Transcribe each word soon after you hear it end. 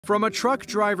From a truck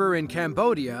driver in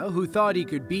Cambodia who thought he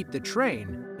could beat the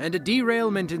train, and a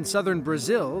derailment in southern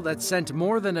Brazil that sent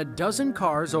more than a dozen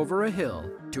cars over a hill,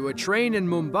 to a train in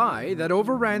Mumbai that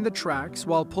overran the tracks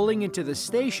while pulling into the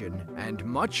station, and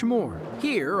much more.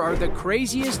 Here are the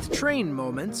craziest train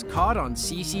moments caught on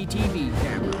CCTV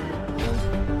camera.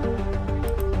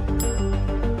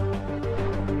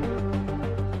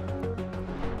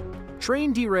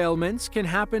 Train derailments can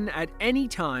happen at any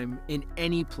time in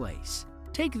any place.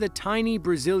 Take the tiny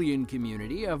Brazilian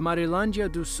community of Marilândia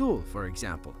do Sul, for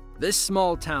example. This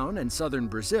small town in southern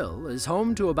Brazil is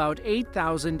home to about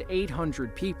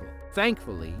 8,800 people.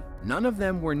 Thankfully, none of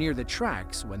them were near the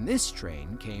tracks when this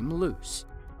train came loose.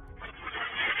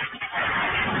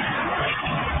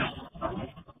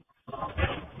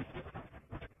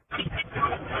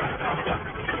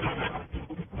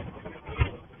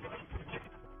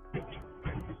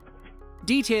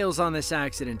 Details on this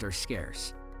accident are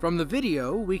scarce. From the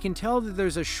video, we can tell that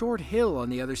there's a short hill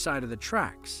on the other side of the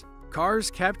tracks.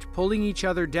 Cars kept pulling each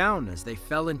other down as they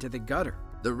fell into the gutter.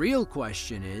 The real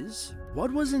question is,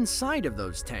 what was inside of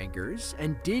those tankers,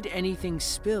 and did anything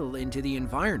spill into the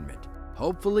environment?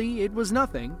 Hopefully, it was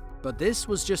nothing, but this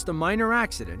was just a minor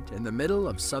accident in the middle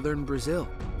of southern Brazil.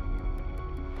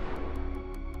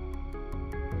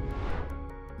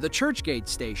 The Churchgate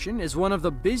station is one of the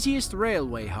busiest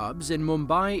railway hubs in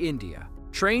Mumbai, India.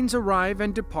 Trains arrive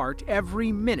and depart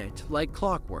every minute like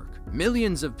clockwork.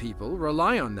 Millions of people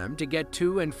rely on them to get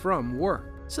to and from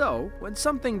work. So, when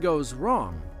something goes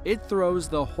wrong, it throws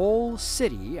the whole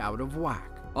city out of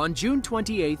whack. On June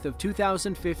 28th of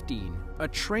 2015, a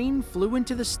train flew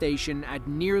into the station at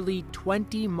nearly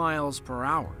 20 miles per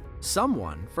hour.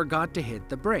 Someone forgot to hit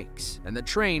the brakes, and the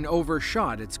train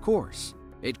overshot its course.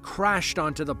 It crashed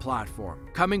onto the platform,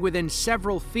 coming within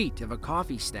several feet of a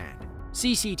coffee stand.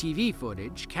 CCTV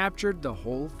footage captured the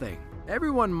whole thing.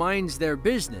 Everyone minds their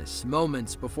business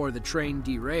moments before the train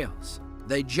derails.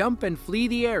 They jump and flee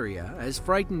the area as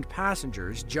frightened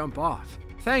passengers jump off.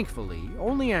 Thankfully,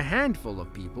 only a handful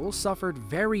of people suffered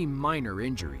very minor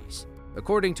injuries.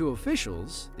 According to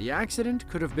officials, the accident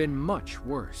could have been much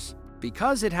worse.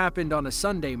 Because it happened on a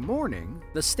Sunday morning,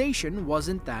 the station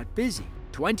wasn't that busy.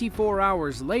 24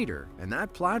 hours later, and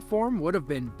that platform would have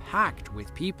been packed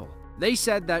with people. They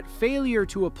said that failure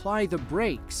to apply the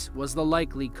brakes was the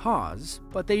likely cause,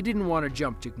 but they didn't want to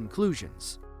jump to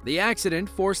conclusions. The accident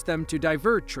forced them to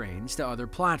divert trains to other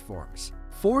platforms.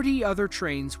 40 other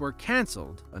trains were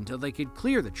cancelled until they could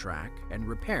clear the track and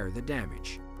repair the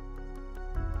damage.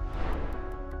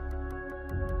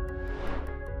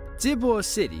 Zibo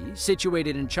City,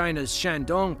 situated in China's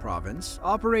Shandong province,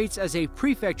 operates as a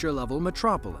prefecture-level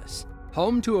metropolis.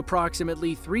 Home to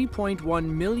approximately 3.1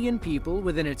 million people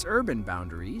within its urban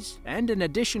boundaries, and an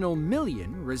additional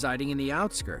million residing in the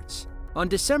outskirts. On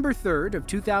December 3rd of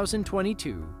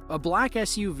 2022, a black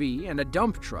SUV and a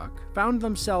dump truck found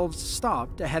themselves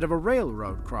stopped ahead of a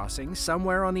railroad crossing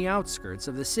somewhere on the outskirts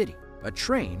of the city. A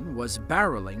train was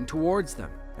barreling towards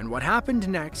them, and what happened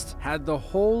next had the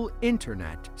whole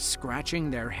internet scratching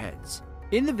their heads.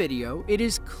 In the video, it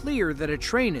is clear that a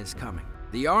train is coming.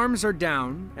 The arms are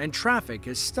down and traffic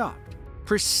is stopped.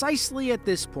 Precisely at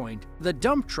this point, the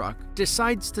dump truck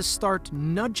decides to start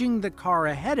nudging the car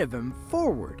ahead of him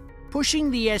forward,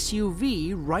 pushing the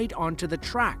SUV right onto the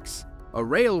tracks. A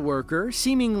rail worker,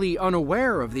 seemingly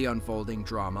unaware of the unfolding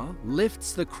drama,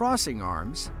 lifts the crossing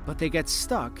arms, but they get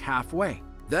stuck halfway.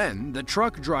 Then the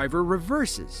truck driver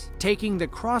reverses, taking the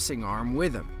crossing arm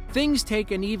with him. Things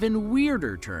take an even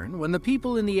weirder turn when the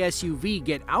people in the SUV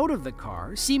get out of the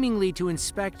car, seemingly to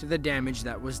inspect the damage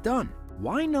that was done.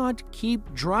 Why not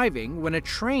keep driving when a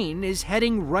train is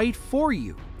heading right for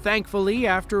you? Thankfully,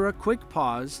 after a quick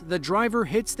pause, the driver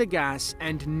hits the gas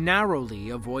and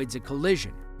narrowly avoids a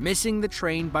collision, missing the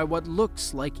train by what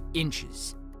looks like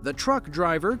inches. The truck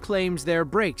driver claims their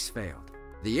brakes failed.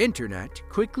 The internet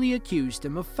quickly accused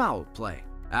him of foul play.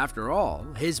 After all,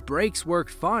 his brakes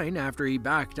worked fine after he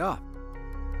backed up.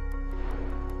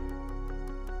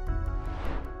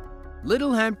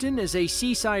 Littlehampton is a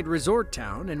seaside resort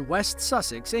town in West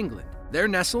Sussex, England. They're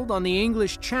nestled on the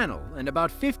English Channel and about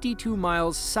 52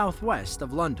 miles southwest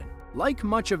of London. Like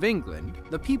much of England,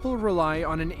 the people rely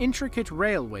on an intricate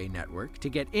railway network to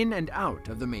get in and out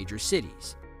of the major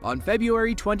cities. On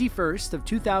February 21st of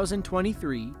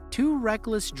 2023, two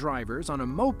reckless drivers on a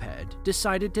moped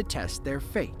decided to test their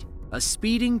fate. A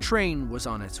speeding train was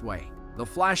on its way. The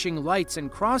flashing lights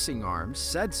and crossing arms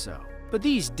said so. But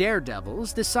these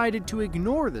daredevils decided to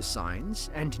ignore the signs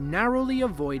and narrowly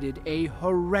avoided a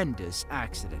horrendous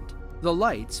accident. The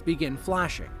lights begin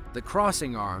flashing. The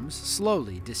crossing arms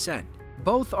slowly descend.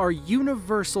 Both are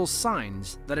universal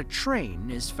signs that a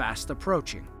train is fast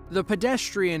approaching. The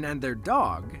pedestrian and their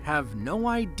dog have no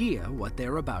idea what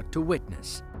they're about to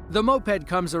witness. The moped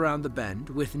comes around the bend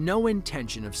with no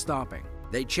intention of stopping.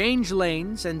 They change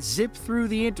lanes and zip through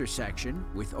the intersection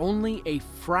with only a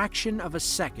fraction of a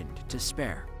second to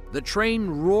spare. The train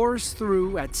roars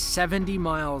through at 70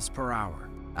 miles per hour.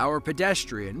 Our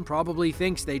pedestrian probably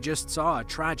thinks they just saw a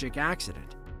tragic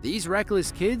accident. These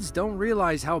reckless kids don't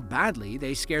realize how badly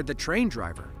they scared the train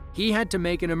driver. He had to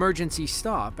make an emergency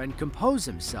stop and compose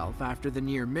himself after the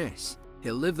near miss.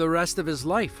 He'll live the rest of his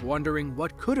life wondering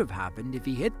what could have happened if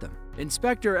he hit them.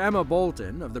 Inspector Emma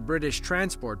Bolton of the British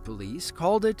Transport Police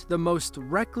called it the most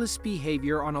reckless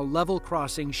behavior on a level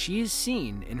crossing she has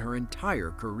seen in her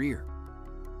entire career.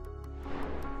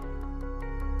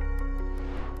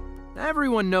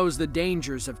 Everyone knows the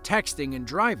dangers of texting and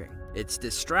driving. It's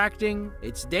distracting,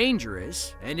 it's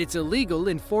dangerous, and it's illegal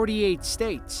in 48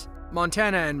 states.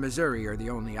 Montana and Missouri are the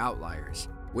only outliers.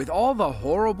 With all the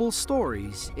horrible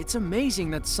stories, it's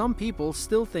amazing that some people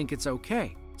still think it's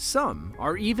okay. Some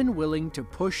are even willing to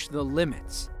push the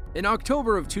limits. In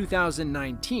October of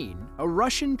 2019, a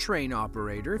Russian train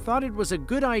operator thought it was a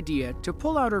good idea to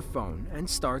pull out her phone and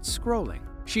start scrolling.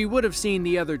 She would have seen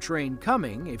the other train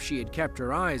coming if she had kept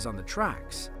her eyes on the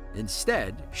tracks.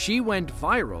 Instead, she went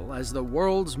viral as the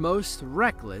world's most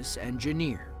reckless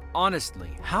engineer. Honestly,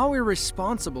 how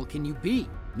irresponsible can you be?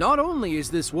 Not only is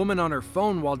this woman on her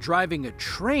phone while driving a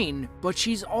train, but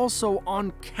she's also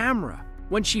on camera.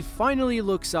 When she finally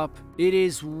looks up, it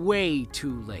is way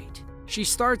too late. She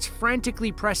starts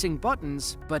frantically pressing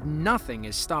buttons, but nothing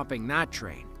is stopping that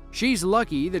train. She's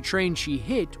lucky the train she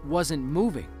hit wasn't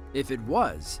moving. If it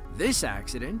was, this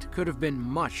accident could have been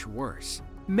much worse.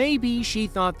 Maybe she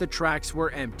thought the tracks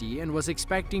were empty and was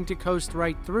expecting to coast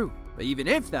right through. But even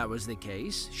if that was the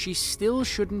case, she still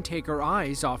shouldn't take her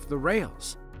eyes off the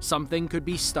rails. Something could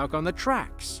be stuck on the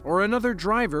tracks, or another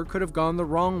driver could have gone the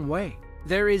wrong way.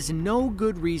 There is no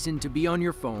good reason to be on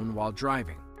your phone while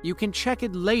driving. You can check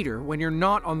it later when you're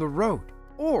not on the road,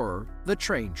 or the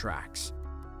train tracks.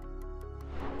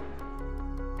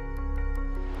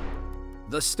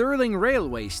 The Stirling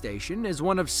Railway Station is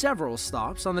one of several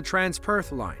stops on the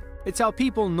Trans-Perth line. It's how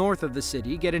people north of the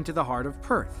city get into the heart of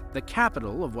Perth, the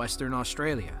capital of Western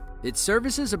Australia. It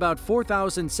services about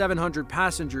 4,700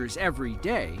 passengers every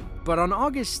day, but on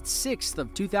August 6th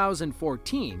of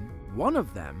 2014, one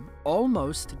of them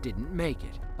almost didn't make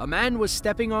it. A man was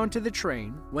stepping onto the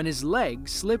train when his leg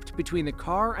slipped between the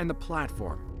car and the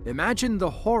platform. Imagine the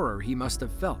horror he must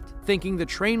have felt, thinking the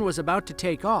train was about to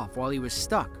take off while he was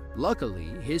stuck. Luckily,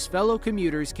 his fellow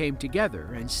commuters came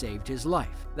together and saved his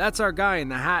life. That's our guy in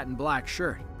the hat and black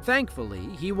shirt. Thankfully,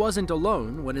 he wasn't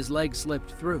alone when his leg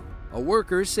slipped through. A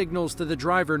worker signals to the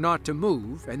driver not to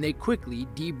move, and they quickly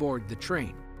deboard the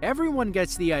train. Everyone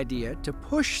gets the idea to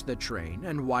push the train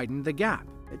and widen the gap.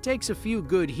 It takes a few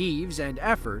good heaves and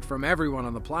effort from everyone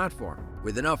on the platform.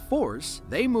 With enough force,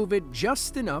 they move it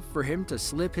just enough for him to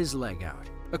slip his leg out.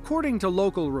 According to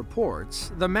local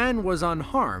reports, the man was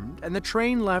unharmed and the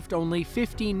train left only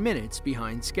 15 minutes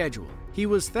behind schedule. He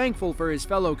was thankful for his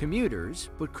fellow commuters,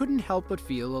 but couldn't help but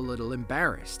feel a little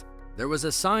embarrassed. There was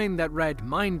a sign that read,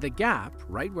 "Mind the gap,"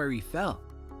 right where he fell.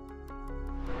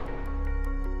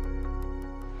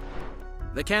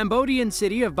 The Cambodian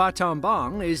city of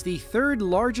Battambang is the third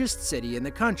largest city in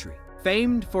the country.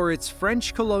 Famed for its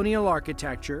French colonial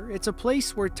architecture, it's a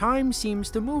place where time seems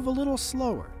to move a little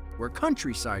slower, where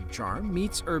countryside charm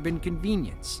meets urban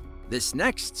convenience. This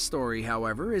next story,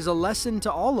 however, is a lesson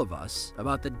to all of us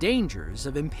about the dangers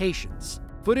of impatience.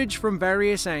 Footage from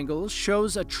various angles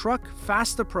shows a truck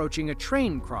fast approaching a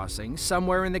train crossing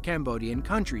somewhere in the Cambodian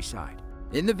countryside.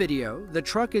 In the video, the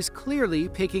truck is clearly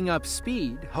picking up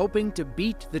speed, hoping to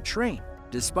beat the train.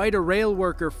 Despite a rail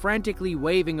worker frantically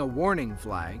waving a warning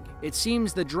flag, it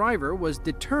seems the driver was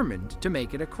determined to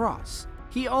make it across.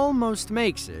 He almost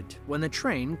makes it when the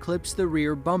train clips the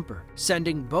rear bumper,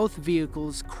 sending both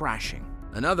vehicles crashing.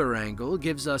 Another angle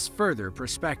gives us further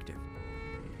perspective.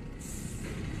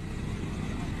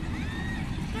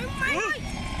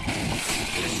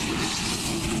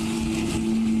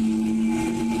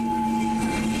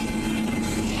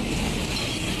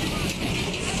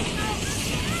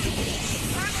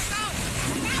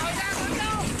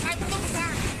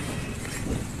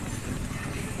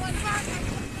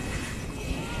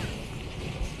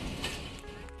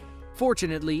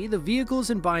 Fortunately, the vehicles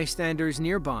and bystanders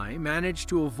nearby managed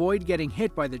to avoid getting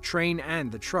hit by the train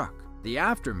and the truck. The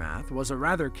aftermath was a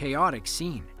rather chaotic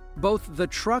scene. Both the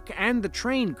truck and the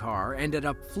train car ended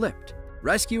up flipped.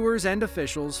 Rescuers and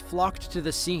officials flocked to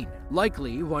the scene,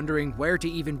 likely wondering where to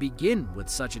even begin with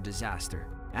such a disaster.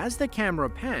 As the camera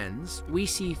pans, we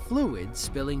see fluid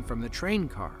spilling from the train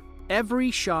car.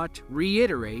 Every shot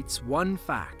reiterates one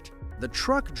fact: the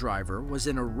truck driver was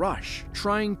in a rush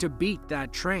trying to beat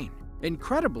that train.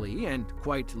 Incredibly, and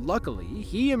quite luckily,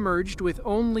 he emerged with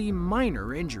only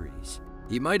minor injuries.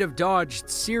 He might have dodged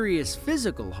serious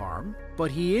physical harm, but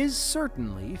he is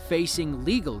certainly facing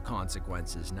legal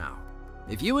consequences now.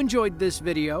 If you enjoyed this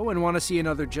video and want to see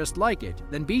another just like it,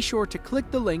 then be sure to click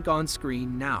the link on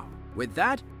screen now. With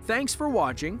that, thanks for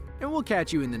watching, and we'll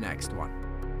catch you in the next one.